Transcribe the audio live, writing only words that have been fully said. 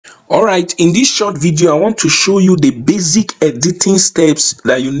All right, in this short video, I want to show you the basic editing steps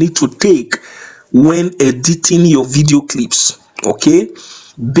that you need to take when editing your video clips. Okay,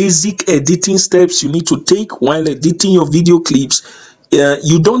 basic editing steps you need to take while editing your video clips.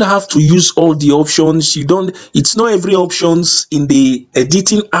 You don't have to use all the options. It's not every options in the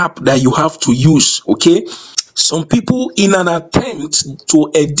editing app that you have to use. Okay, some people, in an attempt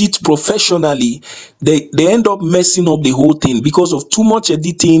to edit professionally, they end up messing up the whole thing because of too much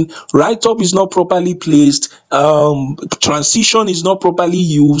editing. Write-up is not properly placed, transition is not properly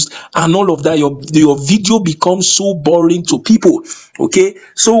used, and all of that. Your video becomes so boring to people. Okay,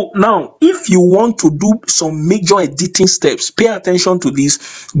 so now if you want to do some major editing steps, pay attention to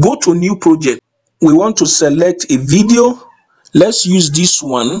this. Go to new project. We want to select a video. Let's use this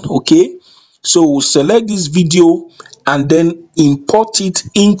one. Okay, so we'll select this video and then import it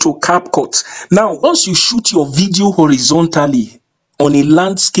into CapCut. Now, once you shoot your video horizontally on a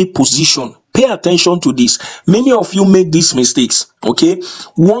landscape position, pay attention to this. Many of you make these mistakes. Okay,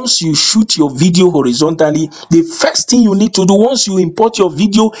 once you shoot your video horizontally, the first thing you need to do, once you import your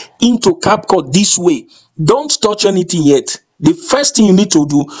video into CapCut this way, don't touch anything yet. The first thing you need to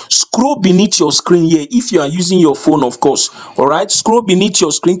do, scroll beneath your screen here. If you are using your phone, of course. All right, scroll beneath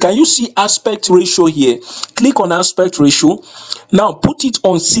your screen. Can you see aspect ratio here? Click on aspect ratio. Now put it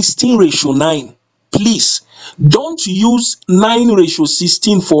on 16:9. Please don't use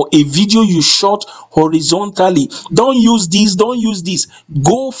 9:16 for a video you shot horizontally. Don't use this. Don't use this.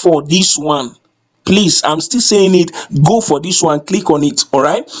 Go for this one. Please, I'm still saying it. Go for this one. Click on it. All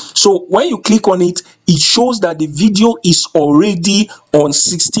right, so when you click on it, it shows that the video is already on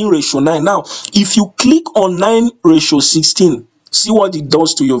 16:9. Now if you click on 9:16, see what it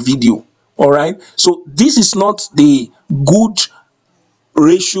does to your video. All right, so this is not the good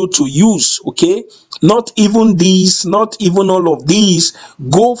ratio to use. Okay, not even these, not even all of these.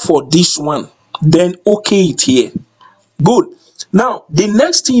 Go for this one, then okay it here. Good. Now the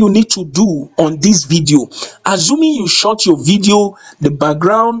next thing you need to do on this video, assuming you shot your video, the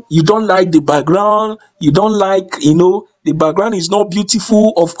background, you don't like the background, you don't like, the background is not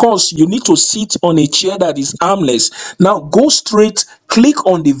beautiful. Of course, you need to sit on a chair that is armless. Now go straight, click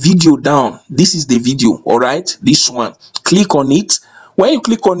on the video down. This is the video. All right, this one, click on it. When you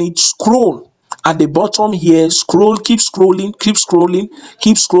click on it, scroll at the bottom here, scroll, keep scrolling, keep scrolling,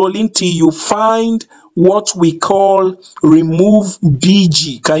 keep scrolling till you find what we call remove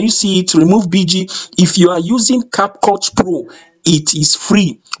BG. Can you see it? Remove BG. If you are using CapCut Pro, it is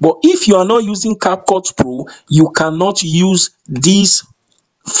free, but if you are not using CapCut Pro, you cannot use this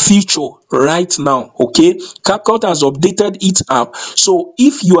feature right now. Okay, CapCut has updated its app, so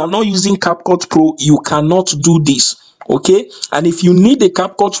if you are not using CapCut Pro, you cannot do this. Okay, and if you need a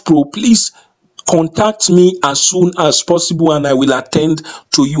CapCut Pro, please contact me as soon as possible and I will attend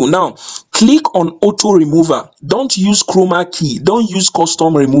to you. Now click on auto remover. Don't use chroma key, don't use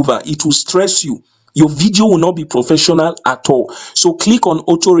custom remover. It will stress you. Your video will not be professional at all. So click on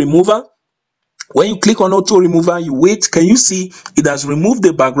auto remover. When you click on auto remover, you wait. Can you see it has removed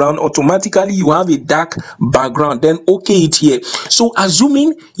the background automatically? You have a dark background, then okay it here. So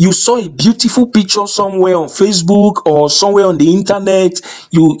assuming you saw a beautiful picture somewhere on Facebook or somewhere on the internet,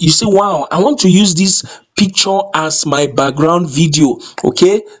 you say, wow, I want to use this picture as my background video.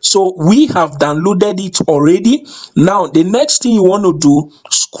 Okay, so we have downloaded it already. Now the next thing you want to do,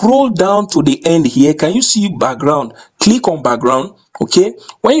 scroll down to the end here. Can you see background? Click on background. Okay,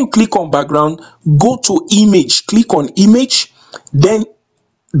 when you click on background, go to image, click on image. Then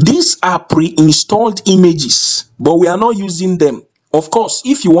these are pre-installed images, but we are not using them. Of course,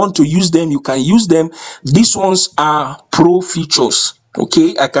 if you want to use them, you can use them. These ones are pro features.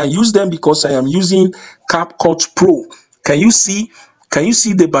 Okay, I can use them because I am using CapCut Pro. Can you see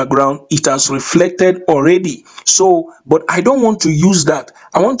the background? It has reflected already. So, but I don't want to use that.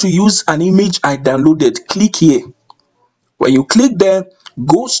 I want to use an image I downloaded. Click here. When you click there,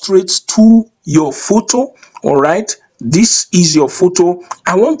 go straight to your photo. All right, this is your photo.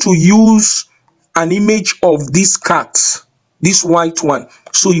 I want to use an image of this cat, this white one.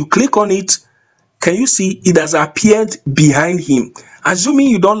 So you click on it. Can you see it has appeared behind him? Assuming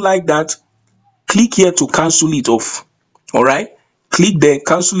you don't like that, click here to cancel it off. All right, click there,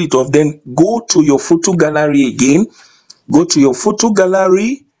 cancel it off. Then go to your photo gallery again. Go to your photo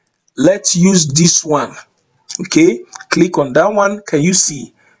gallery. Let's use this one. Okay, click on that one. Can you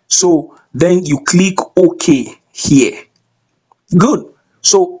see? So then you click OK here. Good.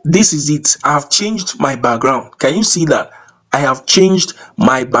 So this is it. I have changed my background. Can you see that? I have changed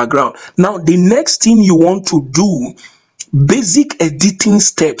my background. Now the next thing you want to do, basic editing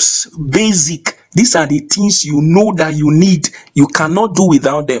steps. Basic These are the things you know that you need. You cannot do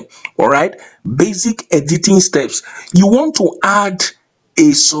without them. All right. Basic editing steps. You want to add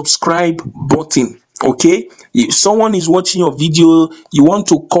a subscribe button. Okay. If someone is watching your video, you want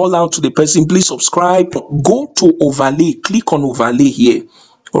to call out to the person, please subscribe. Go to overlay. Click on overlay here.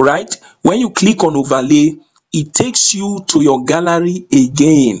 All right. When you click on overlay, it takes you to your gallery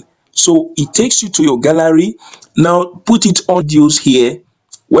again. So it takes you to your gallery. Now put it on videos here.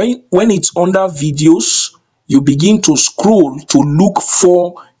 When it's under videos, you begin to scroll to look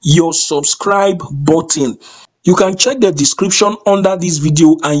for your subscribe button. You can check the description under this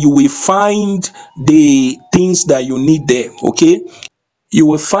video and you will find the things that you need there. Okay, you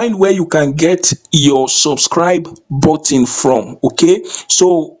will find where you can get your subscribe button from. Okay,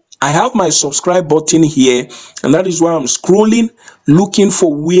 so I have my subscribe button here, and that is why I'm scrolling looking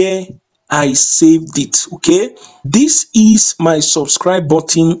for where I saved it. Okay, this is my subscribe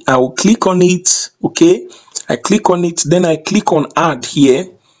button. I will click on it. Okay, I click on it, then I click on add here.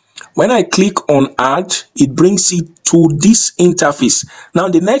 When I click on add, it brings it to this interface. Now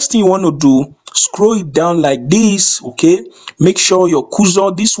the next thing you want to do, scroll it down like this. Okay, make sure your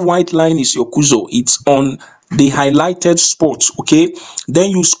cursor, this white line is your cursor, it's on the highlighted spot. Okay, then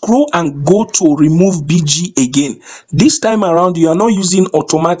you scroll and go to remove BG again. This time around you are not using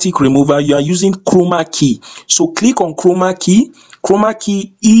automatic remover, you are using chroma key. So click on chroma key. Chroma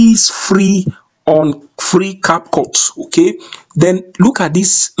key is free on free CapCut. Okay, then look at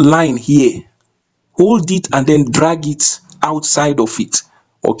this line here, hold it and then drag it outside of it.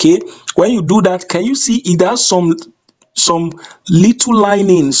 Okay, when you do that, can you see it has some little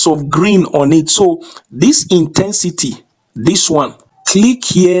linings of green on it? So this intensity, this one, click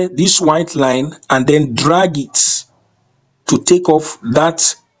here, this white line, and then drag it to take off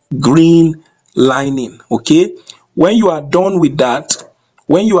that green lining. Okay, when you are done with that,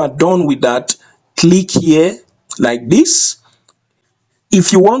 click here like this.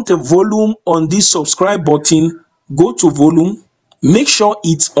 If you want a volume on this subscribe button, go to volume. Make sure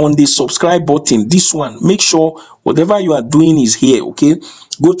it's on the subscribe button, this one. Make sure whatever you are doing is here. Okay,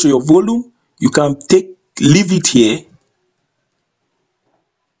 go to your volume. You can leave it here.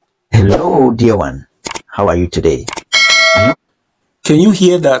 Hello dear one, how are you today? Can you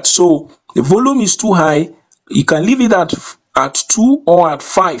hear that? So the volume is too high. You can leave it at 2 or at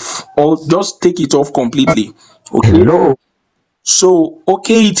 5, or just take it off completely. Okay, Hello. so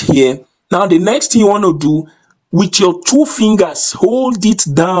okay it here. Now the next thing you want to do, with your 2 fingers, hold it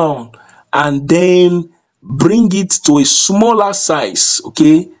down and then bring it to a smaller size.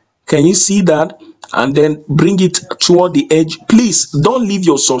 Okay, can you see that? And then bring it toward the edge. Please don't leave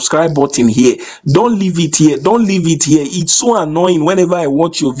your subscribe button here. Don't leave it here. Don't leave it here. It's so annoying whenever I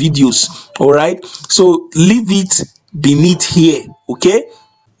watch your videos. All right, so leave it beneath here. Okay,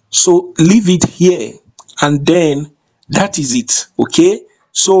 so leave it here, and then that is it. Okay,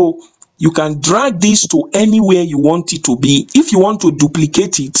 so you can drag this to anywhere you want it to be. If you want to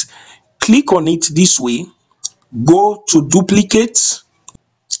duplicate it, click on it this way, go to duplicate,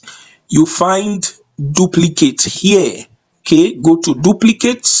 you find duplicate here. Okay, go to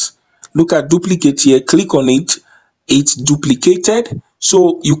duplicate, look at duplicate here, click on it, it's duplicated.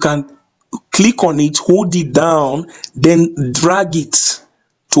 So you can click on it, hold it down, then drag it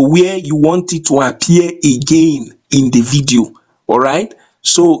to where you want it to appear again in the video. All right,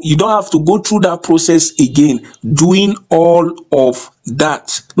 so you don't have to go through that process again, doing all of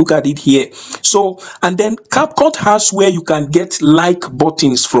that. Look at it here. So, and then CapCut has where you can get like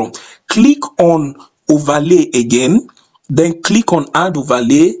buttons from. Click on overlay again, then click on add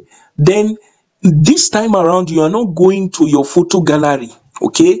overlay. Then this time around you are not going to your photo gallery.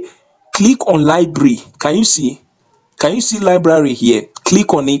 Okay, click on library. Can you see library here?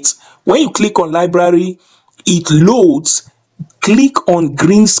 Click on it. When you click on library, it loads. Click on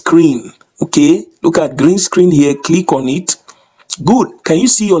green screen. Okay, look at green screen here, click on it. Good. Can you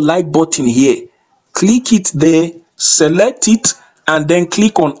see your like button here? Click it there, select it, and then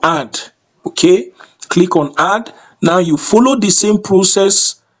click on add. Okay, click on add. Now you follow the same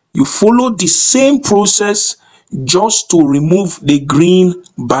process. Just to remove the green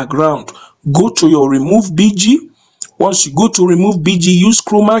background. Go to your remove BG. Once you go to remove BG, use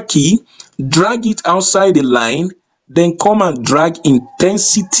chroma key, drag it outside the line, then come and drag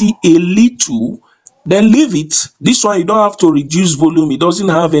intensity a little, then leave it. This one you don't have to reduce volume, it doesn't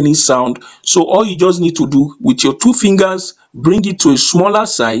have any sound. So all you just need to do with your 2 fingers, bring it to a smaller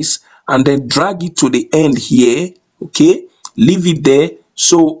size and then drag it to the end here. Okay, leave it there.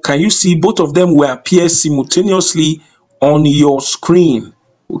 So can you see both of them will appear simultaneously on your screen?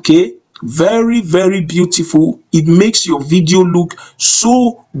 Okay, Very, very beautiful. It makes your video look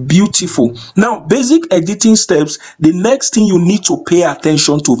so beautiful. Now, basic editing steps, the next thing you need to pay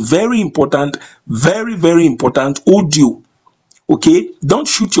attention to, very important, very, very important, audio. Okay, don't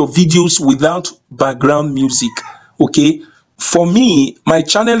shoot your videos without background music. Okay, for me, my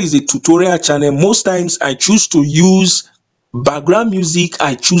channel is a tutorial channel. Most times I choose to use background music.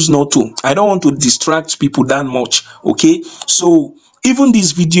 I choose not to. I don't want to distract people that much. Okay, so even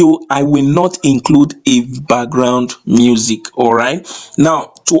this video, I will not include a background music. All right,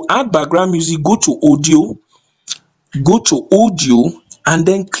 now to add background music, go to audio and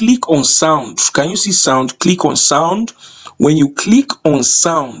then click on sound. Can you see sound? Click on sound. When you click on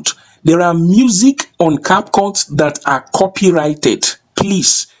sound, there are music on CapCut that are copyrighted.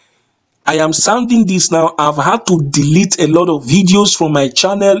 Please, I am sounding this now. I've had to delete a lot of videos from my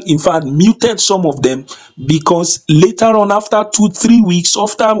channel. In fact, muted some of them because later on, after 2-3 weeks,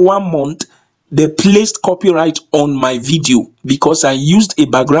 after 1 month, they placed copyright on my video because I used a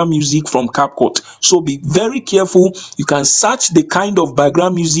background music from CapCut. So be very careful. You can search the kind of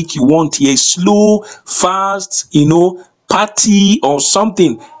background music you want here, slow, fast, party or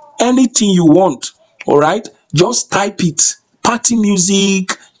something, anything you want. All right, just type it, party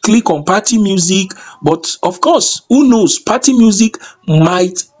music, click on party music. But of course, who knows, party music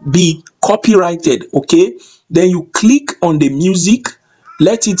might be copyrighted. Okay, then you click on the music,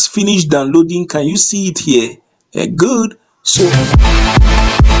 let it finish downloading. Can you see it here? Good.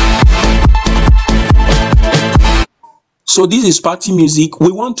 So this is party music.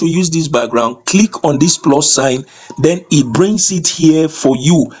 We want to use this background. Click on this plus sign, then it brings it here for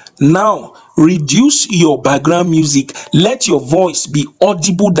you. Now reduce your background music. Let your voice be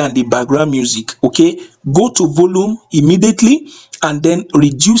audible than the background music. Okay, go to volume immediately and then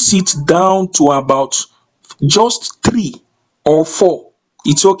reduce it down to about just 3 or 4.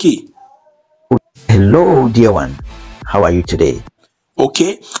 It's okay. Hello, dear one. How are you today?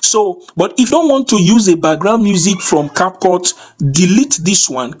 Okay, so but if you don't want to use a background music from CapCut, delete this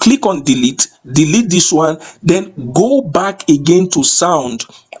one. Click on delete this one, then go back again to sound.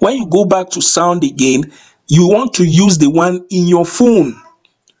 When you go back to sound again, you want to use the one in your phone.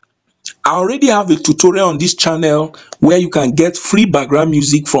 I already have a tutorial on this channel where you can get free background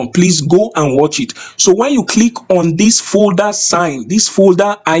music from. Please go and watch it. So when you click on this folder sign, this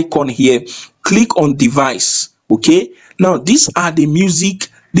folder icon here, click on device. Okay, now these are the music,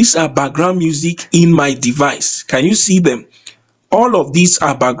 these are background music in my device. Can you see them? All of these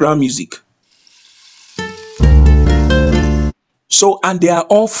are background music. So, and they are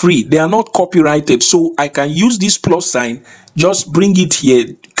all free, they are not copyrighted. So I can use this plus sign, just bring it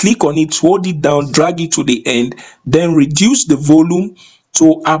here, click on it, hold it down, drag it to the end, then reduce the volume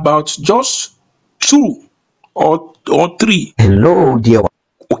to about just 2 or 3. Hello, dear one.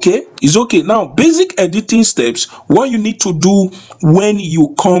 Okay, it's okay. Now, basic editing steps. What you need to do when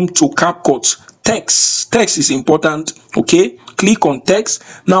you come to CapCut, text is important. Okay, click on text.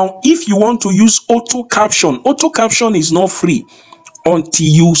 Now, if you want to use auto caption is not free until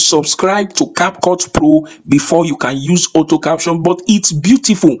you subscribe to CapCut Pro before you can use auto caption, but it's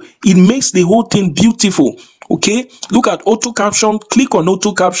beautiful. It makes the whole thing beautiful. Okay, look at auto caption, click on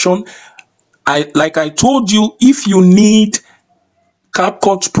auto caption. Like I told you, if you need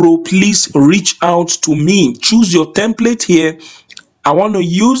CapCut Pro, please reach out to me. Choose your template here. I want to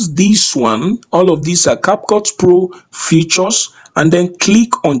use this one. All of these are CapCut Pro features, and then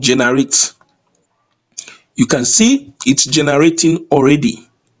click on generate. You can see it's generating already.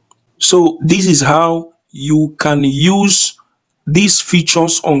 So this is how you can use these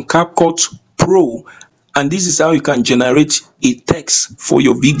features on CapCut Pro, and this is how you can generate a text for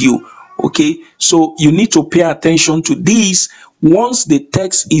your video. Okay, so you need to pay attention to this. Once the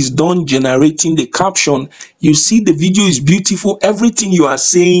text is done generating the caption, you see the video is beautiful. Everything you are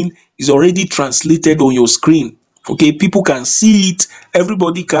saying is already translated on your screen. Okay, people can see it,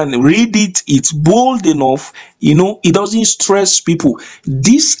 everybody can read it, it's bold enough, it doesn't stress people.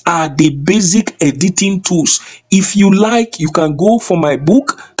 These are the basic editing tools. If you like, you can go for my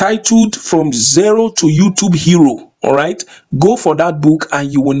book titled From Zero to YouTube Hero. All right, go for that book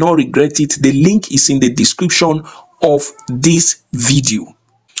and you will not regret it. The link is in the description of this video.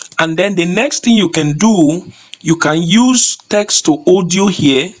 And then the next thing you can do, you can use text to audio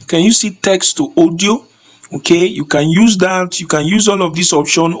here. Can you see text to audio? Okay, you can use that. You can use all of this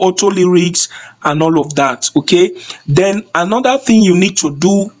option, auto lyrics and all of that. Okay, then another thing you need to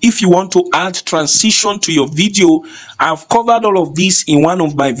do if you want to add transition to your video, I've covered all of this in one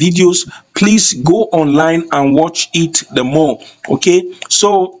of my videos. Please go online and watch it the more. Okay,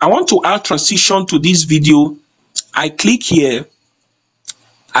 so I want to add transition to this video. I click here,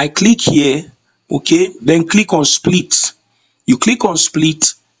 I click here, okay, then click on split. You click on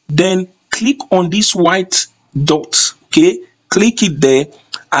split, then click on this white dot, okay, click it there,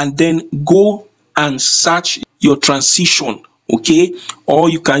 and then go and search your transition, okay, or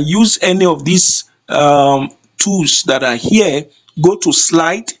you can use any of these tools that are here. Go to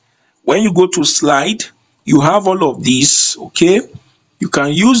slide. When you go to slide, you have all of these, okay. You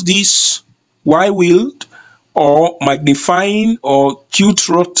can use this Y wheel or magnifying or cute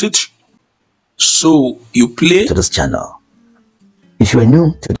rotate. So you play to this channel. If you are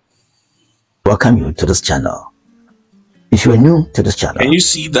new to welcome you to this channel. If you are new to this channel, and you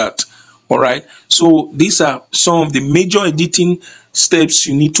see that. All right, so these are some of the major editing steps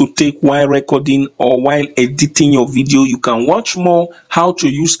you need to take while recording or while editing your video. You can watch more how to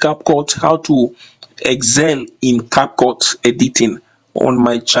use CapCut, how to excel in CapCut editing on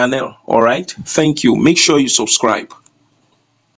my channel. All right, thank you. Make sure you subscribe.